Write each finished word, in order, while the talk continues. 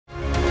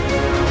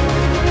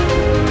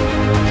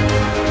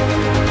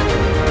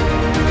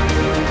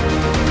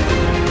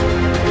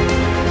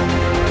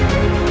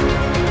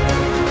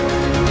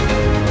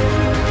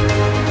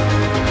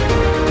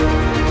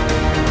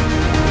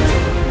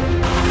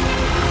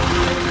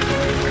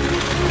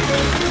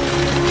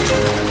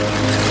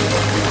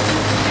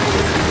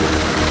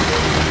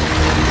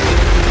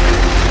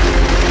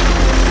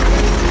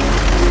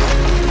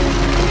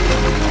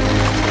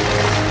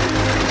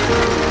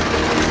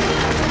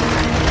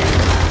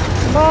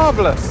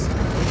Marvellous.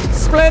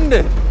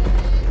 Splendid.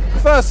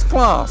 First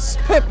class.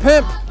 Pip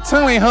pip,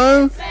 tally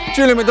ho.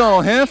 Julian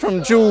McDonald here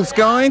from Jules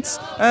Guides,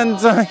 and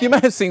you may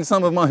have seen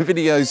some of my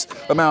videos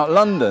about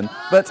London,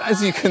 but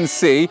as you can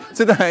see,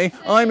 today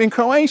I'm in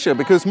Croatia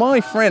because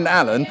my friend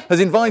Alan has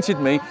invited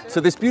me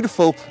to this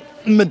beautiful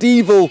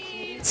medieval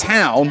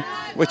town,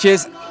 which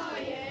is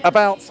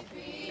about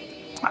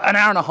an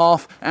hour and a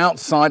half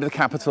outside of the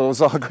capital of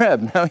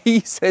Zagreb. Now, he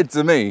said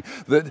to me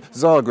that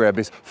Zagreb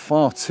is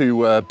far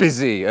too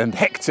busy and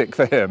hectic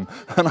for him.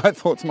 And I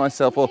thought to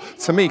myself, well,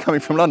 to me,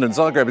 coming from London,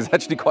 Zagreb is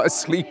actually quite a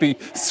sleepy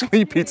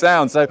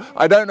town. So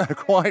I don't know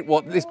quite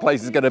what this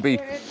place is going to be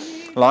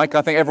like.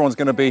 I think everyone's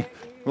going to be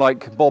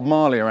like Bob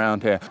Marley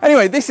around here.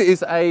 Anyway, this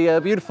is a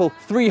beautiful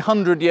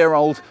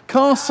 300-year-old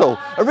castle.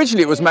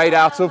 Originally, it was made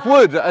out of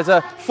wood as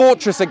a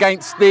fortress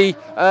against the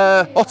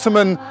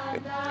Ottoman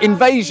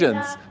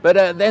invasions,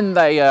 but then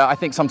they, I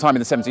think sometime in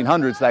the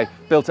 1700s, they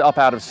built it up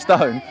out of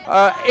stone.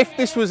 If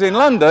this was in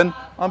London,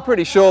 I'm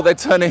pretty sure they'd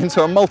turn it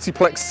into a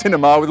multiplex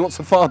cinema with lots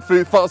of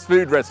fast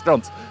food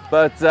restaurants.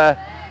 But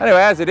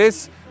anyway, as it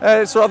is,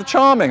 it's rather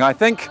charming, I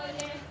think.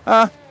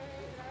 I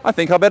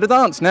better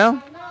dance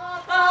now.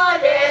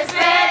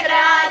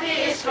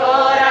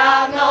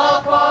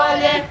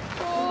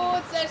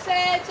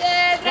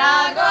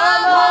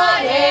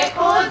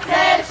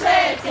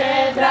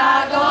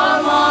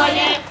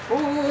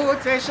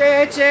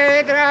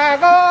 Kuce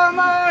drago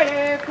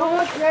moje,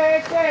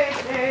 kuce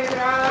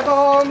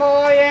drago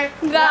moje,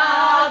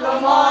 drago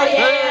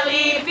moje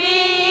li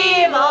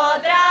pivo,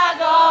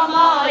 drago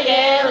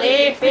moje li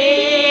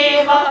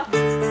pivo.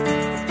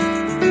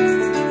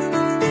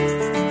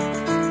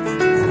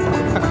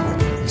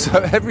 So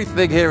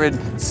everything here in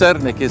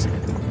Cernik is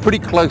pretty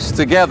close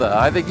together.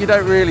 I think you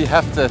don't really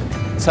have to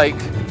take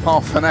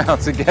half an hour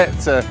to get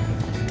to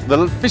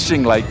the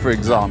fishing lake, for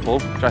example,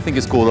 which I think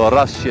is called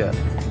Orasje.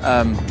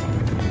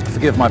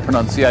 Forgive my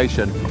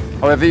pronunciation.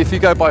 However, if you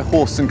go by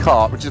horse and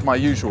cart, which is my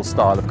usual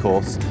style, of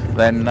course,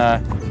 then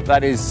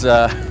that is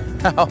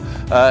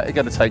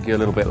going to take you a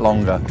little bit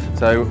longer.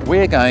 So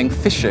we're going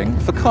fishing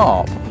for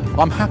carp.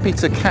 I'm happy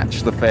to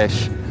catch the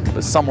fish,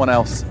 but someone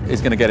else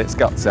is going to get its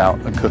guts out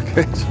and cook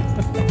it.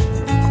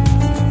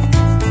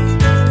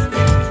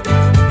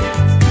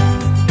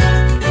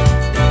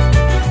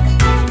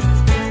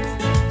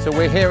 So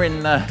we're here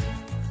in,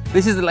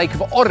 this is the lake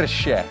of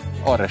Orasje.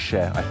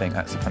 Orasje, I think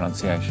that's the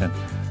pronunciation.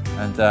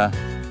 And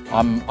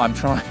I'm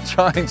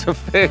trying to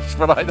fish,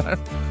 but I don't,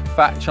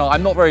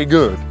 I'm not very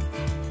good.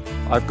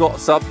 I've got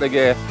something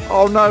here.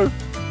 Oh no,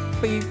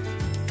 please.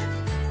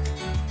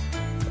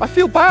 I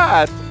feel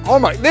bad. Oh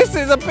my, this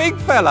is a big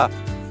fella.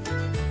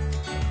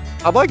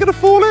 Am I gonna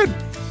fall in?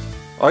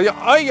 Oh yeah,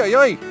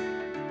 ay.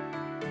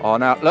 Oh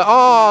now, look,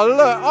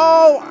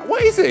 oh,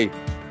 what is he?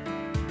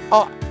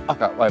 Oh,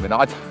 okay, wait a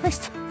minute,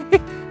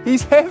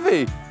 he's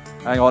heavy.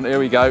 Hang on, here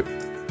we go.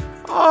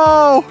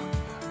 Oh,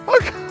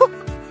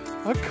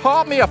 I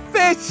caught me a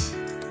fish.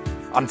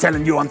 I'm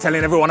telling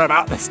everyone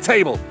about this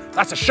table.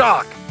 That's a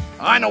shark.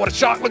 I know what a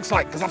shark looks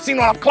like because I've seen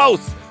one up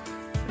close.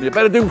 You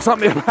better do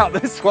something about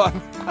this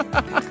one.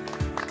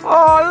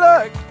 Oh,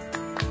 look.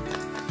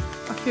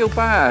 I feel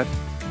bad.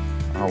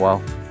 Oh,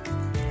 well,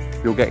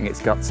 you're getting its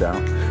guts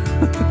out.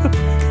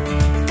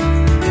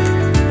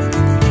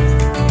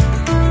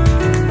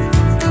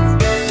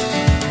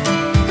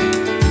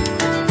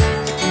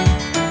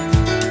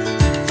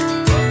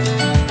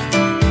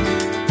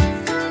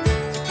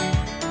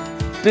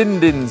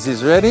 Dindins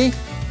is ready.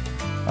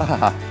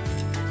 Ah,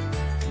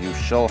 you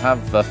shall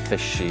have the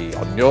fishy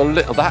on your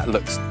little. That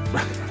looks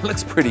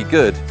pretty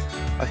good.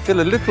 I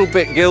feel a little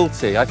bit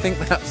guilty. I think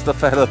that's the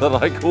fella that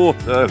I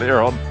caught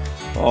earlier on.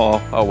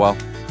 Oh well.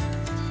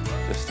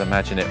 Just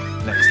imagine it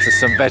next to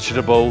some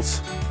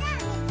vegetables.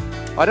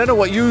 I don't know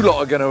what you lot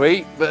are going to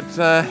eat, but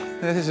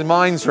this is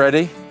mine's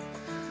ready.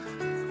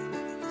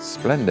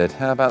 Splendid.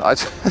 How about I?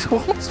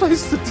 What am I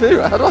supposed to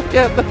do? How do I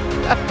get the?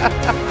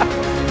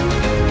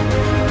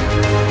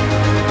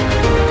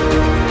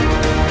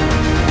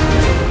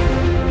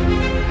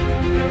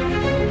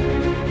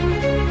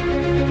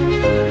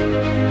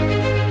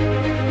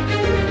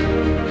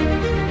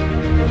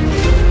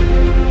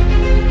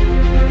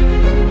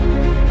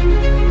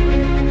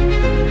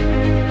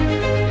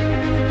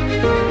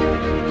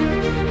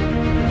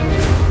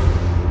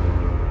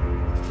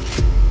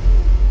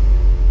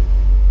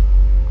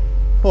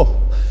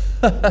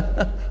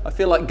 I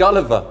feel like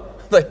Gulliver.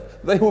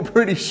 They were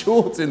pretty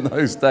short in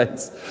those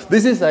days.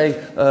 This is a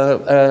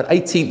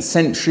 18th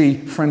century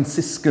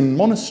Franciscan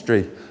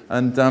monastery,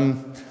 and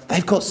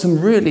they've got some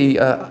really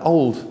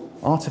old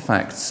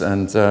artifacts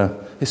and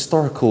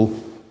historical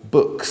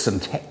books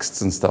and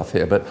texts and stuff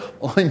here, but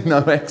I'm no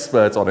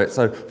expert on it.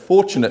 So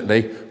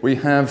fortunately, we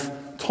have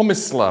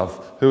Tomislav,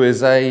 who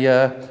is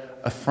a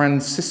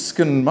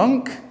Franciscan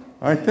monk,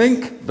 I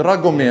think.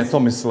 Dragomir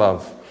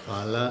Tomislav.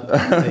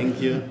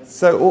 Thank you.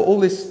 So all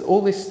this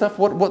stuff.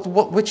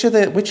 Which are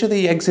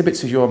the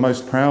exhibits you are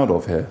most proud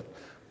of here?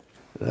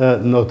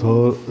 Not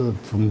all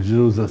from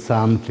Jews or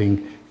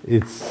something.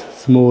 It's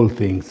small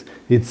things.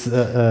 It's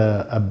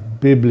a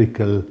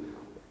biblical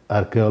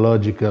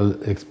archaeological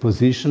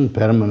exposition,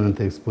 permanent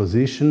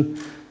exposition,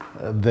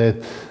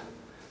 that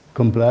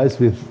complies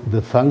with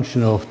the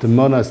function of the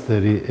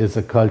monastery as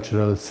a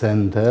cultural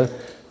center.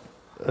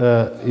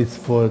 It's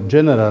for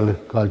general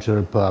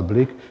cultural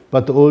public,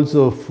 but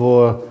also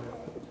for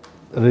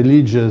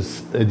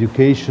religious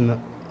education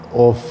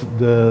of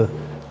the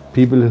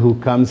people who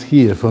comes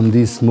here from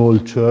these small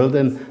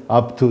children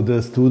up to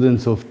the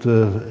students of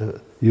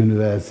the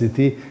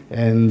university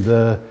and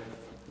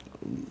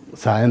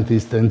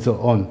scientists and so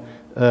on.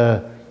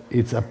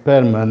 It's a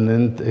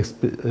permanent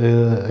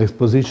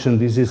exposition.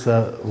 This is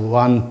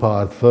one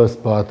part,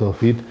 first part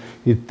of it.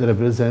 It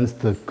represents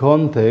the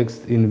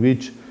context in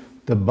which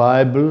the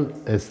Bible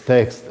as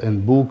text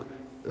and book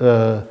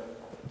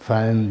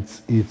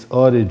finds its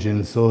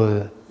origin.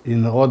 So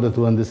in order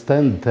to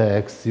understand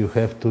texts, you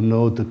have to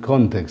know the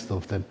context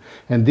of them.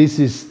 And this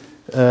is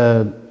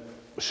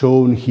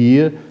shown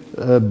here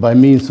by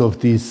means of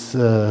these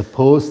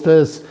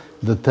posters,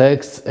 the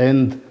texts,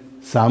 and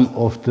some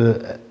of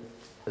the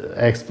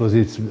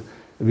exposits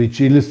which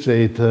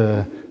illustrate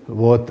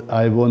what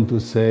I want to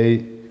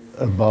say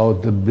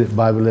about the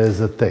Bible as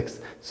a text.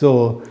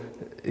 So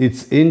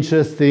it's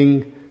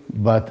interesting,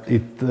 but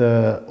it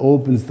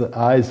opens the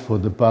eyes for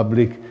the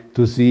public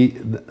to see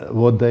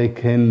what they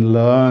can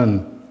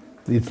learn.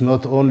 It's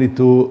not only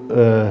to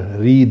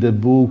read a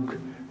book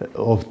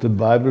of the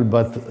Bible,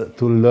 but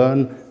to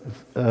learn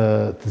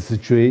the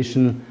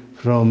situation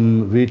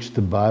from which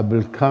the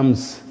Bible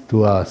comes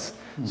to us.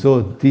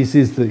 So this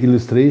is the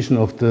illustration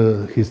of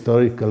the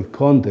historical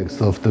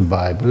context of the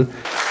Bible.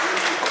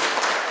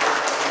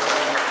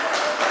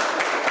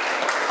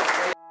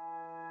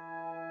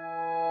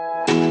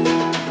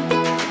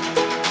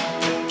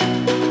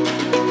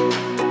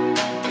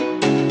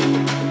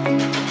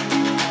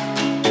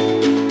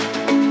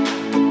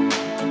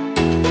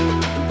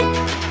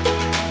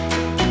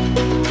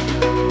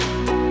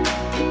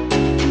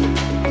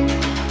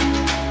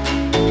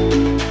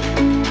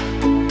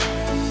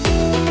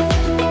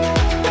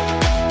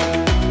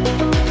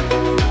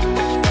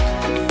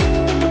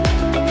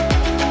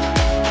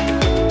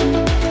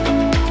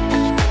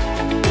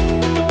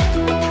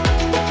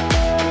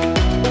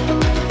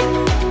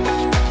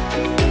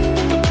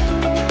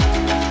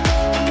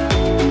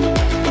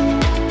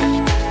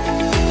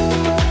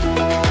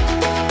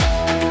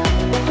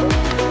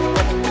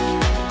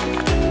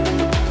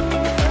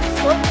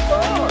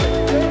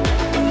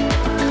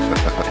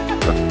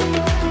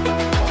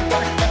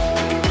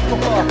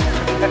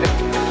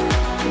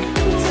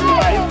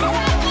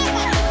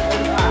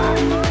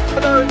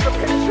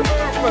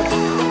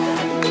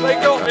 They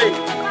got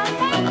me!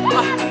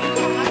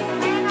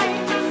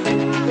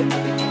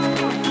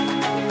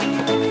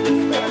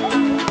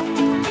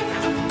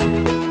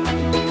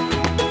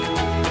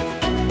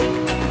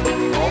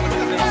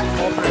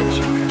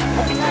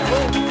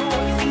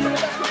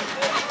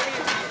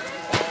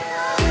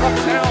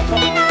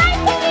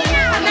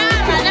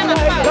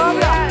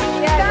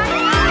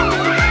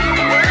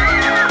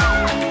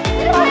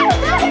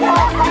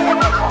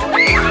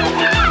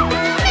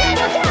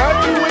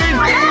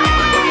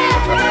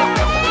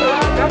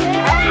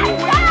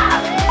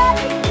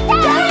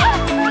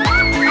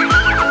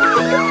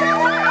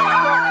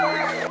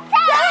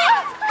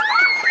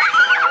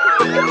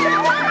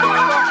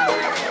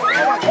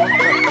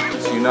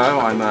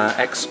 I'm an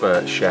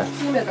expert chef.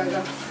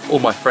 All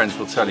my friends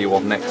will tell you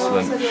what an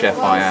excellent chef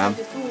I am.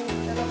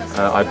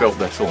 I built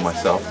this all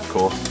myself, of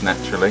course,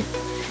 naturally.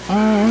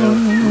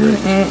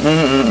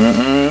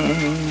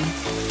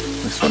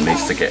 This one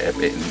needs to get a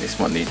bit, this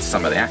one needs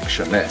some of the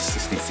action.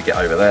 This needs to get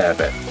over there a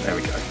bit. There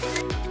we go.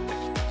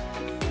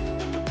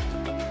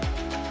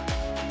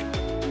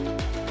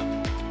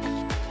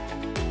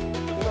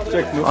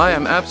 I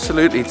am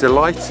absolutely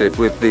delighted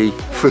with the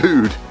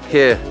food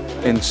here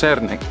in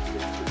Cernik.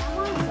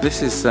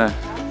 This is, I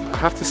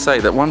have to say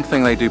that one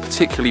thing they do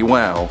particularly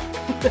well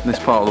in this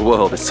part of the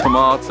world is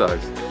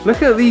tomatoes.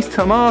 Look at these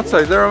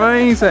tomatoes, they're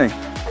amazing.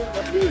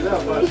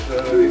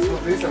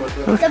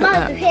 Look at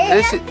that.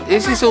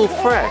 This is all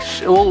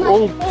fresh,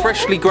 all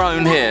freshly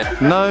grown here.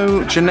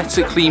 No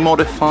genetically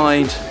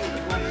modified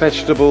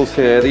vegetables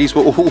here. These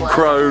were all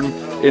grown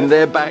in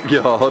their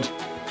backyard.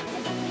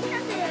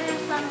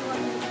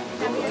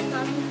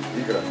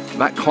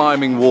 That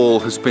climbing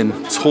wall has been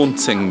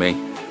taunting me,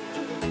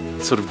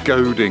 sort of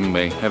goading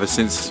me ever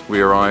since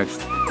we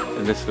arrived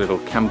in this little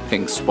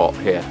camping spot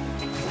here.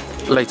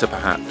 Later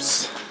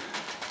perhaps.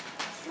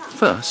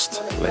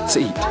 First, let's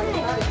eat.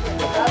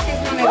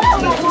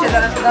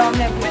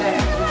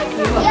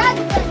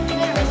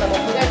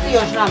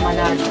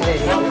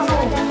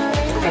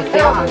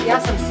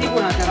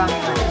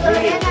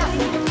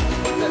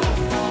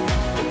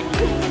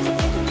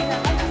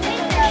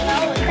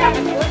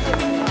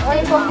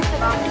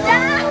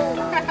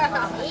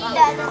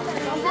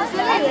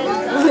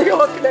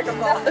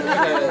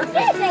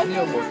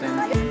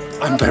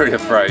 I'm very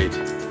afraid.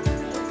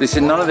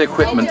 None of the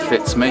equipment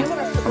fits me.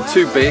 I'm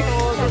too big.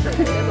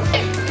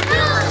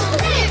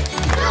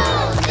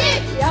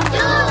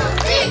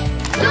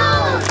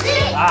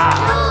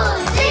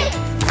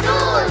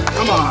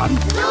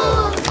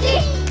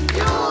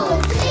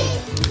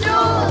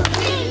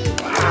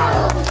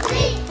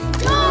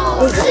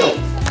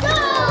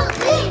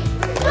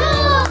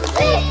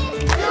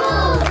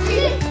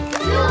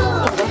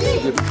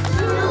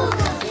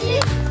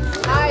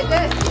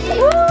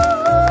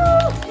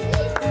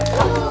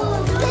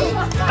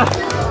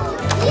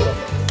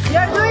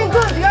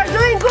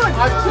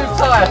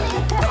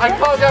 I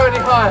can't go any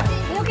higher.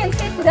 You can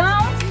sit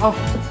down.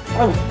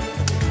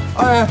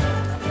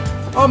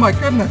 Oh my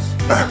goodness.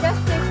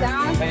 Just sit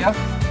down. Yeah.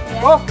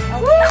 Yeah. Oh,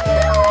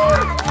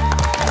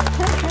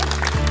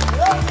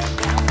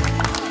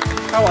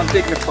 how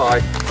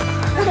undignified.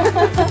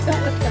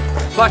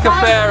 It's like a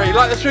fairy,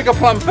 like the sugar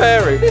plum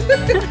fairy.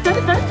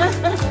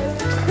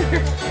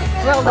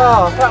 Well done.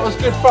 Oh, that was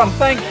good fun.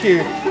 Thank you.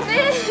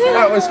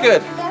 That was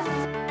good.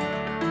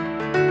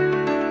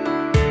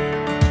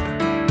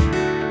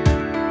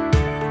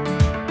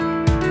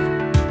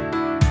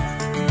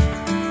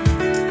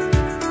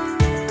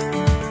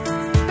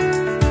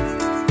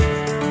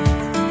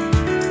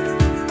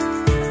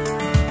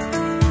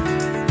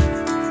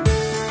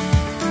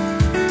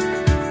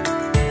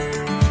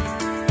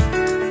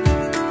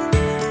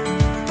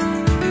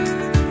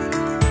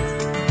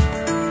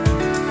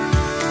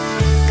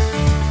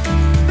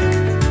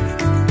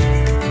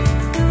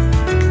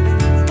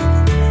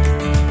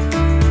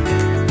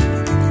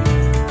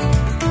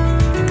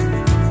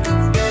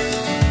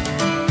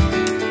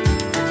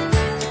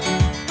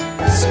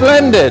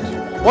 Splendid.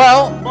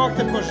 Well,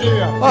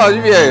 oh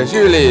yeah,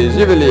 Julie.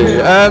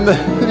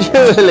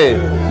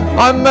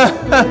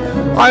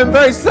 I'm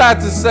very sad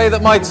to say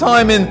that my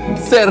time in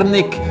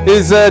Cernik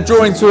is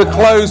drawing to a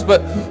close,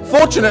 but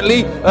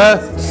fortunately,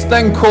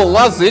 Stenko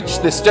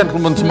Lazic, this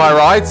gentleman to my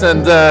right,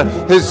 and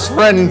his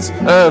friend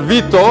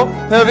Vito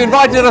have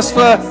invited us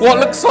for what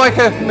looks like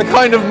a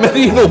kind of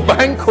medieval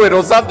banquet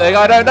or something.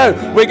 I don't know.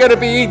 We're going to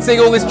be eating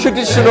all this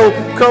traditional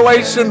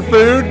Croatian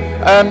food.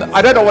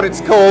 I don't know what it's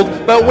called,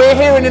 but we're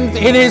here in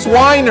his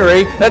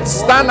winery at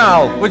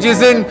Stanal, which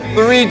is in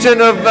the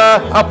region of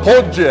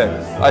Apogge,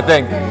 I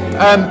think.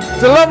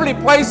 It's a lovely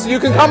place. You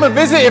can come and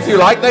visit if you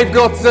like. They've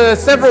got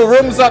several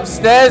rooms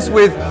upstairs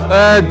with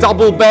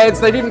double beds.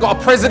 They've even got a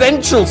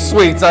presidential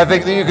suite, I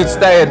think, that you could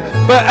stay in.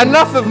 But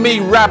enough of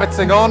me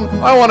rabbiting on.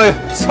 I want to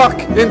tuck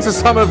into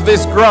some of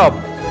this grub.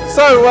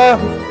 So,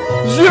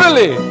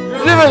 Julie.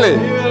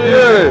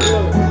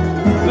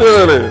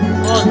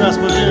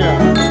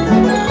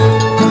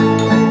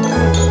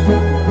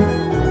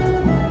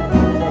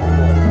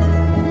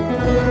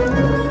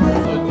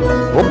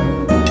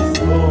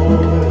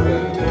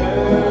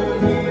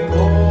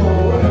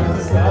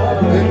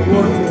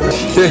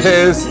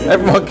 Cheers.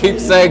 Everyone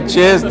keeps saying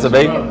cheers to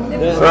me.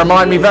 They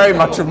remind me very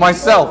much of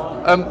myself.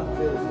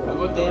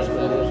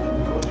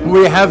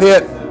 We have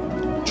here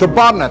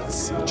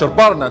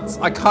Čorbarnac.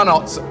 I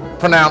cannot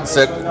pronounce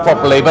it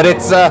properly, but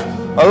it's a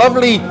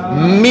lovely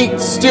meat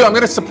stew. I'm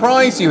going to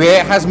surprise you here.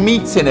 It has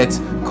meat in it.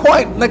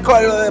 Quite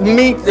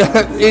meat.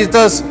 It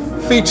does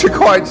feature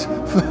quite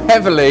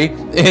heavily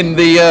in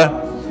the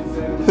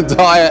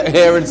diet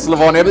here in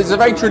Slavonia. But it's a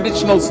very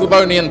traditional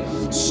Slavonian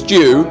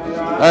stew,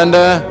 and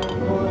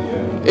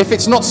if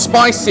it's not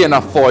spicy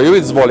enough for you,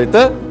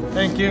 izvolite.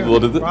 Thank you.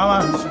 It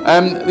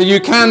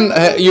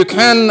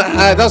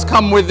does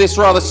come with this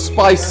rather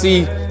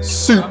spicy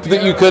soup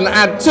that you can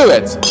add to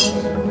it.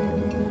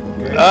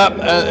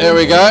 Here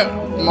we go.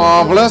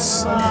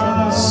 Marvelous.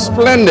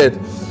 Splendid.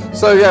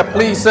 So yeah,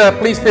 please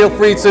feel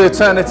free to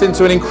turn it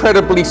into an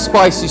incredibly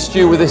spicy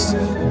stew with this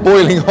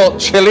boiling hot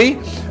chili.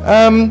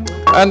 And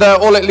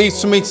all it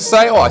leaves for me to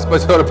say, I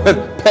suppose I would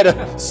have better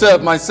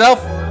serve myself.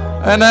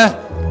 And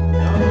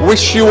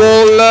wish you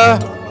all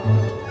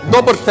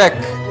Dobrtek,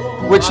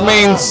 which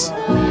means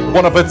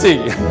bon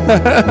appetit.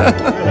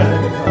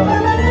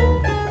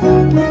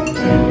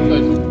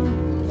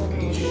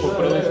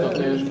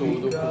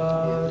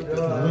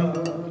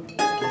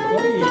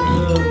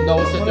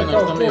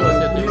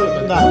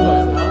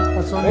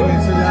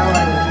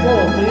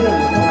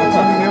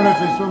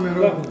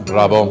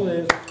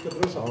 Bravo.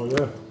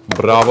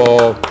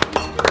 Bravo.